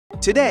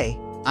Today,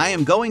 I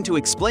am going to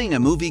explain a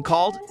movie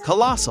called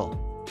Colossal.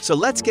 So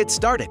let's get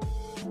started.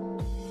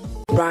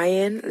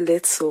 Ryan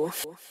Little.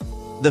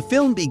 The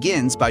film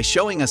begins by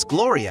showing us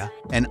Gloria,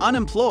 an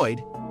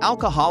unemployed,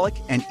 alcoholic,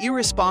 and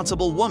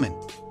irresponsible woman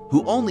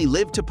who only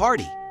lived to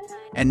party.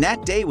 And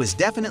that day was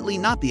definitely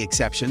not the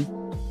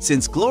exception,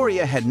 since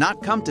Gloria had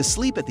not come to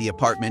sleep at the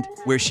apartment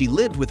where she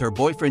lived with her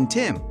boyfriend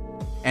Tim.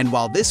 And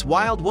while this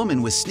wild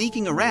woman was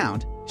sneaking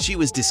around, she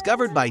was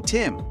discovered by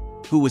Tim,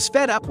 who was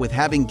fed up with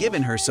having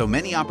given her so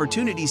many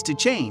opportunities to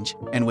change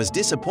and was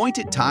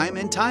disappointed time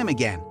and time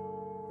again.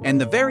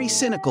 And the very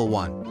cynical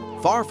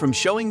one, far from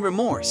showing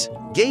remorse,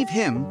 gave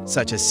him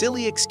such a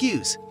silly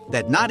excuse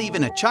that not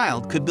even a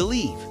child could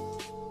believe.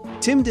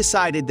 Tim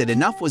decided that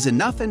enough was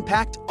enough and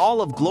packed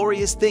all of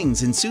Gloria's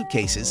things in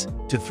suitcases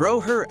to throw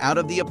her out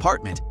of the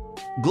apartment.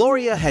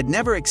 Gloria had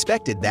never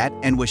expected that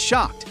and was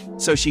shocked,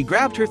 so she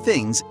grabbed her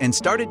things and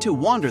started to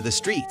wander the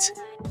streets.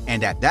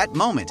 And at that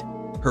moment,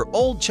 her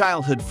old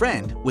childhood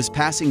friend was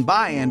passing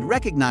by and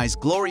recognized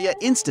Gloria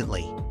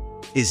instantly.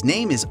 His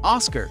name is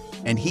Oscar,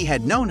 and he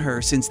had known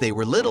her since they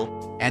were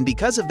little, and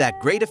because of that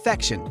great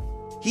affection,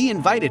 he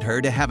invited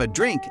her to have a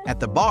drink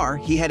at the bar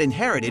he had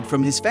inherited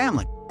from his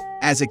family.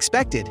 As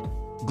expected,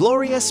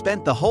 Gloria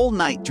spent the whole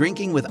night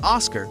drinking with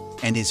Oscar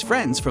and his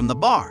friends from the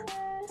bar.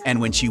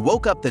 And when she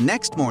woke up the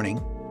next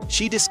morning,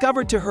 she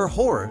discovered to her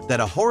horror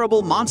that a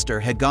horrible monster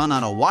had gone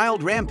on a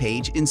wild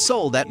rampage in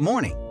Seoul that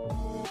morning.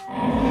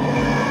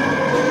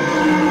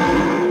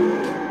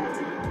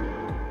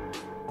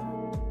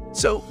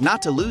 So,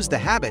 not to lose the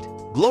habit,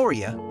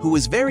 Gloria, who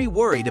was very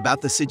worried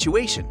about the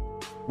situation,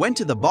 went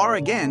to the bar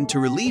again to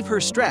relieve her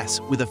stress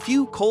with a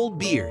few cold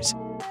beers.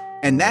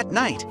 And that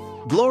night,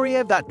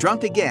 Gloria got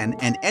drunk again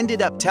and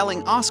ended up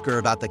telling Oscar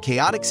about the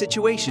chaotic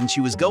situation she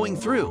was going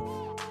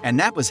through. And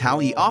that was how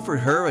he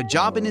offered her a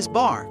job in his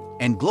bar,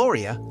 and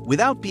Gloria,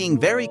 without being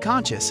very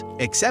conscious,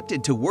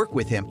 accepted to work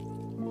with him.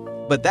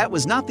 But that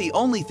was not the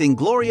only thing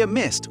Gloria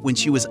missed when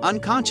she was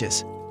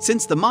unconscious,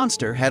 since the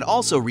monster had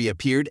also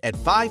reappeared at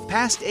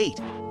 8:05,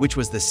 which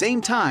was the same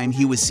time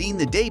he was seen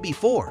the day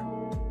before.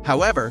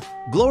 However,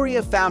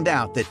 Gloria found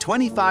out that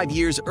 25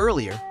 years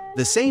earlier,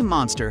 the same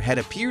monster had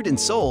appeared in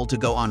Seoul to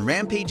go on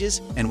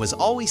rampages and was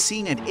always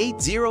seen at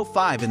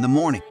 8:05 in the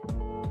morning.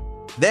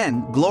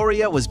 Then,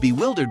 Gloria was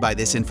bewildered by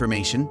this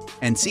information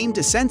and seemed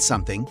to sense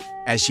something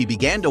as she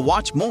began to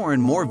watch more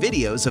and more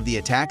videos of the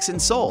attacks in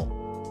Seoul,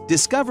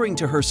 discovering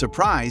to her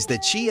surprise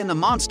that she and the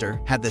monster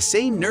had the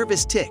same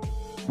nervous tick,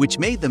 which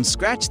made them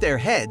scratch their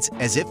heads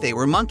as if they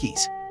were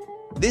monkeys.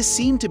 This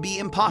seemed to be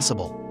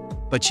impossible,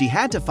 but she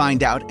had to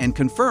find out and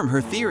confirm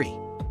her theory.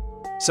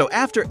 So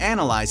after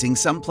analyzing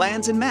some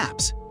plans and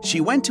maps, she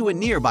went to a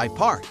nearby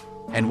park,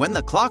 and when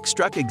the clock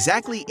struck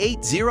exactly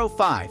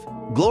 8:05,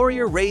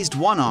 Gloria raised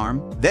one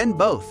arm, then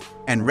both,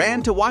 and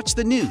ran to watch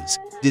the news,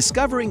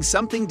 discovering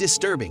something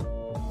disturbing.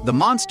 The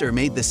monster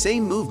made the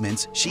same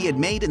movements she had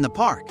made in the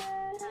park.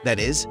 That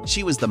is,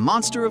 she was the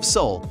monster of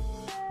Seoul.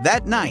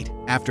 That night,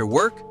 after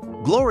work,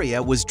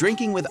 Gloria was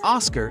drinking with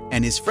Oscar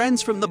and his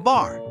friends from the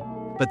bar,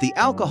 but the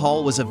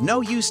alcohol was of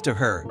no use to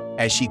her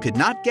as she could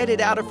not get it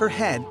out of her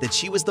head that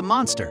she was the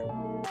monster.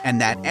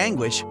 And that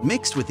anguish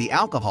mixed with the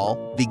alcohol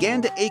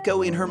began to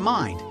echo in her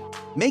mind,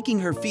 making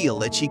her feel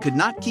that she could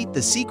not keep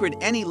the secret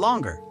any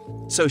longer.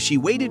 So she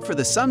waited for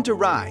the sun to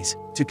rise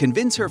to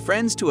convince her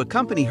friends to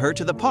accompany her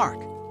to the park,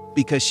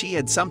 because she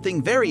had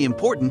something very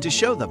important to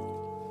show them.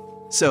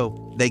 So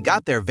they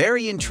got there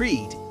very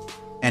intrigued,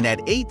 and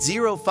at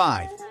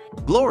 8:05,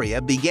 Gloria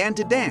began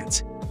to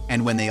dance,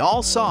 and when they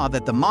all saw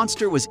that the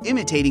monster was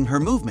imitating her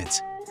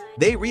movements,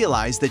 they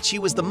realized that she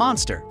was the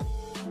monster.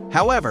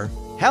 However,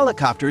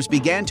 helicopters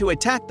began to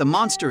attack the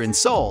monster in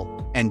Seoul,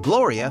 and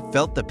Gloria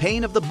felt the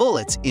pain of the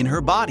bullets in her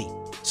body.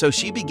 So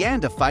she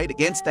began to fight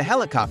against the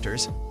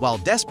helicopters while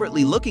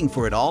desperately looking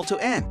for it all to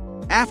end.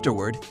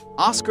 Afterward,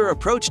 Oscar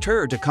approached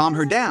her to calm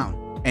her down,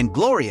 and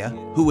Gloria,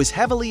 who was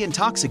heavily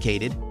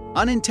intoxicated,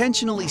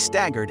 unintentionally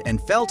staggered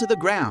and fell to the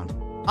ground.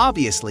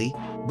 Obviously,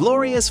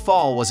 Gloria's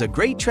fall was a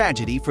great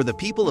tragedy for the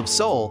people of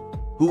Seoul,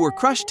 who were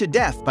crushed to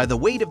death by the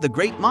weight of the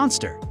great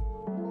monster.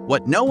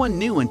 What no one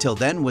knew until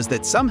then was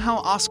that somehow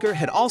Oscar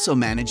had also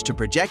managed to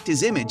project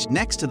his image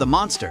next to the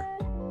monster.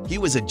 He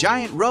was a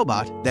giant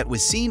robot that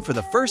was seen for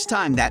the first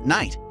time that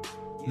night.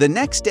 The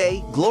next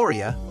day,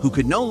 Gloria, who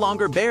could no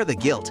longer bear the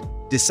guilt,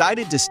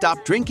 decided to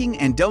stop drinking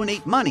and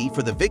donate money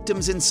for the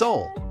victims in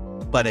Seoul.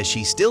 But as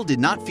she still did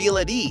not feel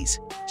at ease,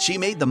 she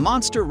made the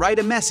monster write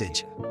a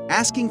message,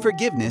 asking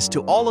forgiveness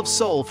to all of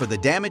Seoul for the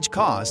damage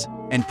caused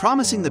and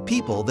promising the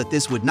people that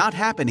this would not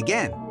happen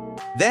again.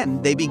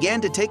 Then they began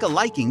to take a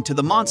liking to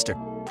the monster.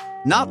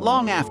 Not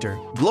long after,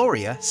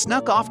 Gloria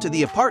snuck off to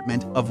the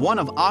apartment of one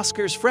of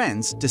Oscar's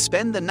friends to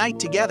spend the night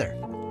together.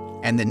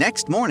 And the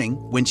next morning,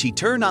 when she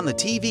turned on the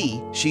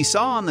TV, she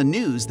saw on the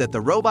news that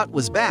the robot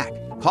was back,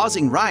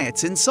 causing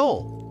riots in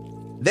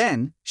Seoul.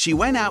 Then, she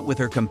went out with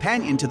her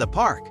companion to the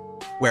park,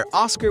 where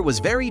Oscar was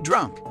very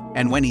drunk,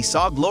 and when he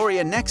saw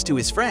Gloria next to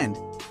his friend,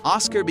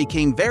 Oscar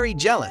became very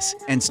jealous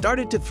and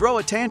started to throw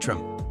a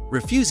tantrum,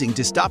 refusing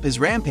to stop his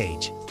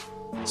rampage.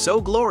 So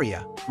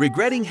Gloria,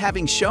 regretting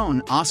having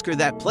shown Oscar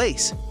that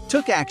place,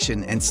 took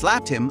action and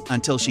slapped him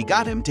until she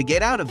got him to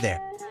get out of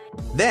there.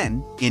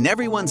 Then, in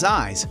everyone's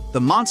eyes,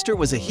 the monster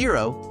was a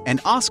hero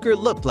and Oscar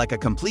looked like a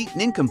complete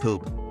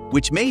nincompoop,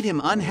 which made him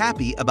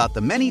unhappy about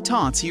the many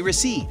taunts he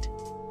received.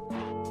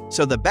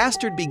 So the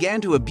bastard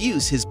began to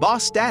abuse his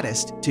boss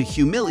status to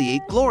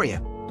humiliate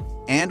Gloria.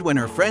 And when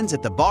her friends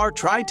at the bar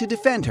tried to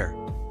defend her,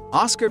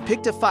 Oscar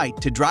picked a fight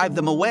to drive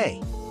them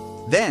away.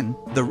 Then,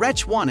 the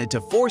wretch wanted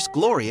to force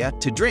Gloria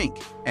to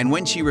drink, and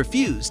when she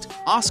refused,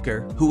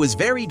 Oscar, who was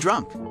very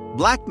drunk,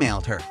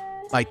 blackmailed her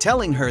by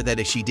telling her that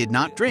if she did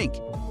not drink,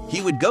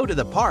 he would go to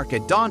the park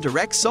at dawn to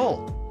wreck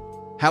Seoul.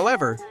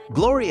 However,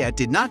 Gloria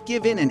did not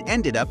give in and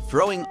ended up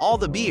throwing all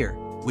the beer,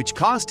 which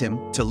caused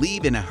him to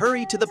leave in a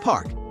hurry to the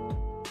park.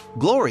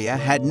 Gloria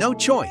had no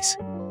choice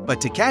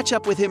but to catch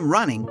up with him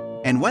running,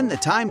 and when the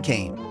time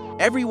came,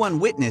 everyone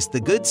witnessed the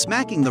good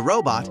smacking the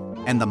robot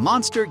and the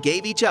monster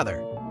gave each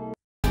other.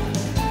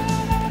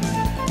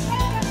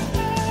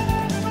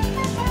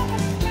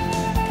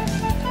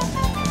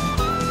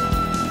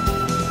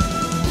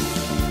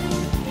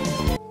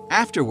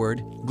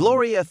 Afterward,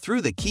 Gloria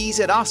threw the keys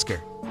at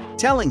Oscar,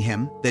 telling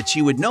him that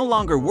she would no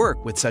longer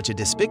work with such a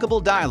despicable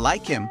guy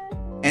like him,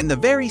 and the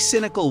very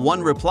cynical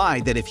one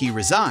replied that if he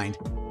resigned,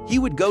 he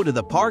would go to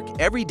the park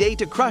every day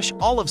to crush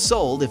all of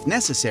Seoul if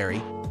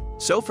necessary.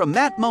 So from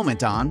that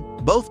moment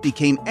on, both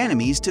became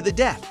enemies to the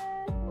death.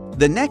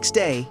 The next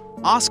day,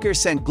 Oscar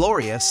sent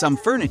Gloria some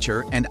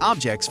furniture and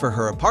objects for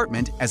her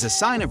apartment as a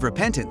sign of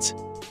repentance,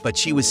 but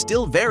she was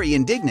still very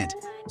indignant,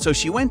 so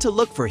she went to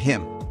look for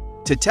him,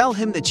 to tell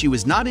him that she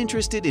was not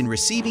interested in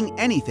receiving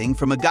anything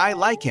from a guy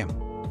like him.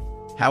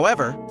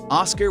 However,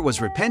 Oscar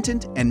was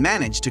repentant and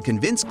managed to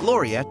convince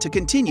Gloria to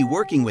continue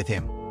working with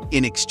him.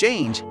 In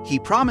exchange, he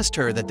promised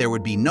her that there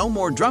would be no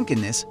more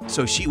drunkenness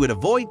so she would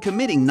avoid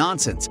committing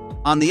nonsense.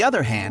 On the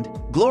other hand,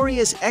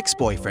 Gloria's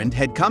ex-boyfriend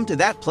had come to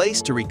that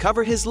place to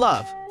recover his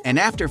love, and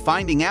after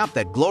finding out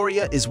that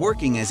Gloria is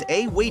working as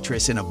a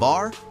waitress in a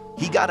bar,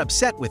 he got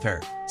upset with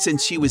her,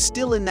 since she was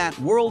still in that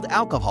world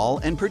alcohol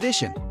and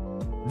perdition.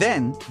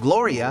 Then,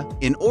 Gloria,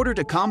 in order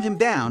to calm him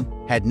down,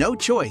 had no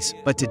choice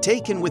but to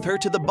take him with her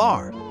to the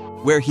bar,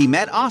 where he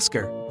met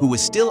Oscar, who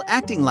was still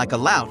acting like a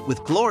lout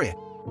with Gloria.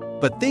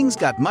 But things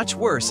got much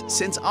worse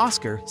since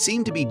Oscar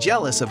seemed to be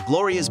jealous of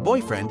Gloria's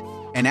boyfriend,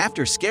 and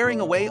after scaring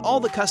away all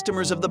the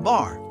customers of the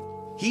bar,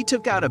 he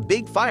took out a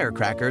big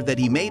firecracker that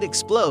he made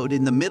explode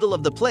in the middle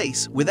of the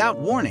place without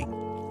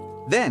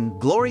warning. Then,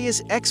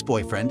 Gloria's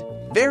ex-boyfriend,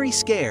 very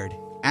scared,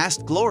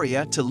 asked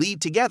Gloria to leave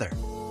together.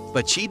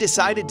 But she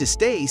decided to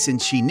stay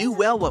since she knew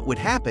well what would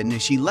happen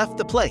if she left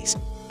the place.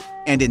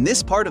 And in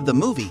this part of the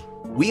movie,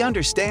 we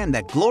understand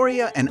that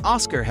Gloria and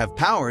Oscar have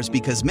powers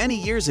because many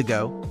years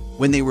ago,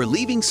 when they were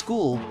leaving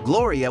school,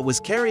 Gloria was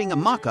carrying a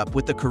mock-up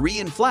with the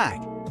Korean flag.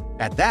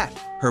 At that,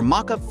 her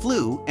mock-up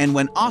flew, and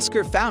when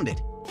Oscar found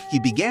it, he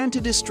began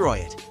to destroy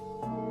it.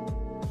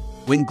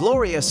 When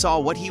Gloria saw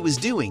what he was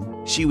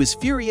doing, she was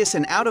furious,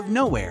 and out of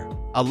nowhere,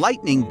 a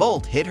lightning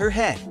bolt hit her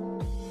head.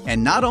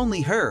 And not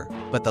only her,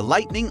 but the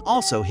lightning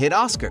also hit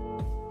Oscar.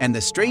 And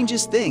the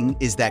strangest thing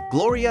is that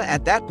Gloria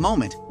at that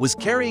moment was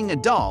carrying a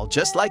doll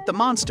just like the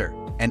monster,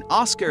 and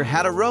Oscar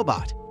had a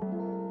robot.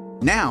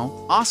 Now,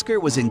 Oscar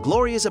was in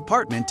Gloria's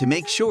apartment to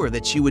make sure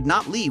that she would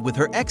not leave with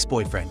her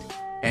ex-boyfriend.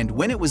 And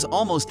when it was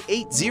almost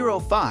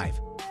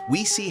 8:05,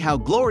 we see how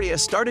Gloria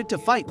started to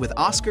fight with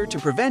Oscar to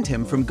prevent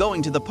him from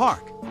going to the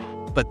park.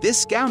 But this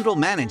scoundrel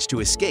managed to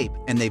escape,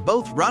 and they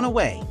both run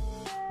away.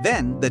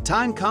 Then, the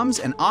time comes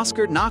and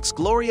Oscar knocks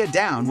Gloria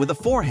down with a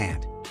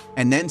forehand,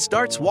 and then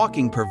starts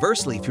walking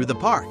perversely through the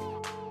park,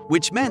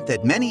 which meant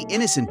that many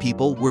innocent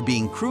people were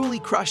being cruelly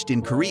crushed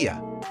in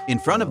Korea, in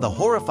front of the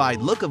horrified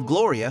look of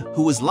Gloria,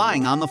 who was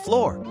lying on the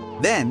floor.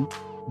 Then,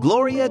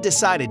 Gloria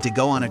decided to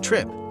go on a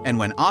trip, and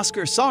when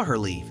Oscar saw her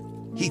leave,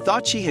 he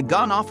thought she had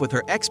gone off with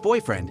her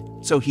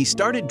ex-boyfriend, so he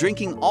started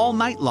drinking all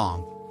night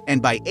long, and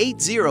by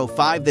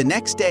 8:05 the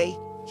next day,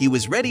 he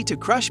was ready to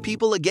crush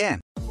people again.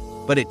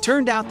 But it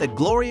turned out that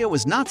Gloria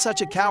was not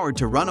such a coward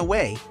to run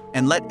away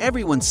and let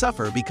everyone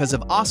suffer because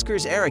of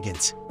Oscar's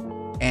arrogance.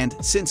 And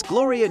since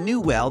Gloria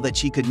knew well that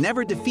she could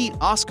never defeat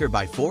Oscar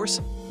by force,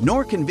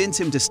 nor convince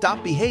him to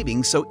stop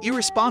behaving so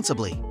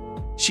irresponsibly,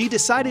 she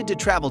decided to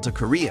travel to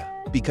Korea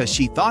because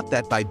she thought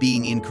that by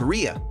being in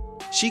Korea,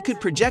 she could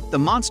project the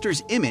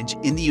monster's image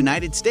in the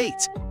United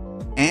States.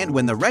 And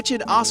when the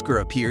wretched Oscar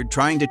appeared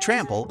trying to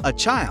trample a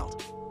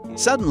child,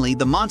 suddenly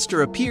the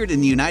monster appeared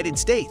in the United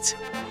States.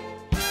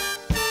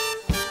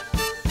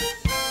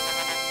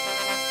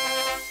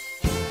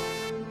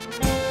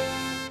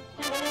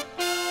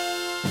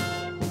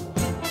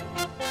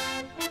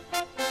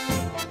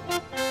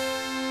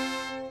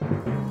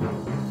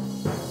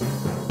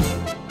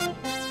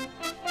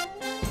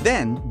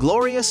 Then,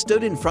 Gloria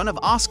stood in front of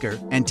Oscar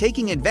and,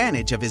 taking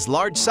advantage of his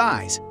large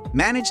size,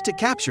 managed to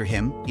capture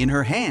him in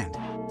her hand.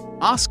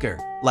 Oscar,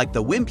 like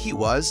the wimp he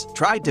was,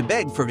 tried to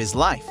beg for his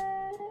life.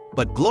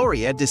 But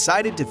Gloria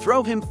decided to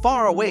throw him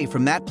far away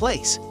from that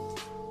place.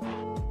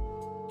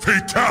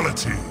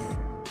 Fatality!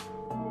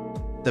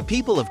 The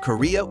people of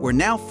Korea were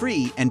now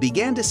free and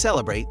began to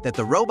celebrate that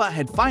the robot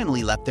had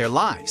finally left their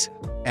lives.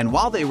 And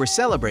while they were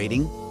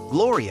celebrating,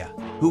 Gloria,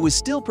 who was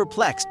still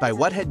perplexed by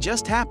what had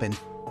just happened,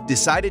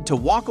 decided to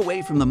walk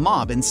away from the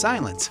mob in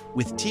silence,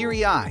 with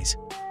teary eyes,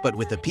 but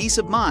with the peace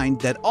of mind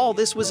that all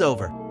this was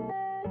over.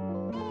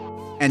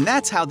 And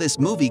that's how this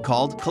movie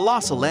called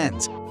Colossal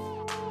ends.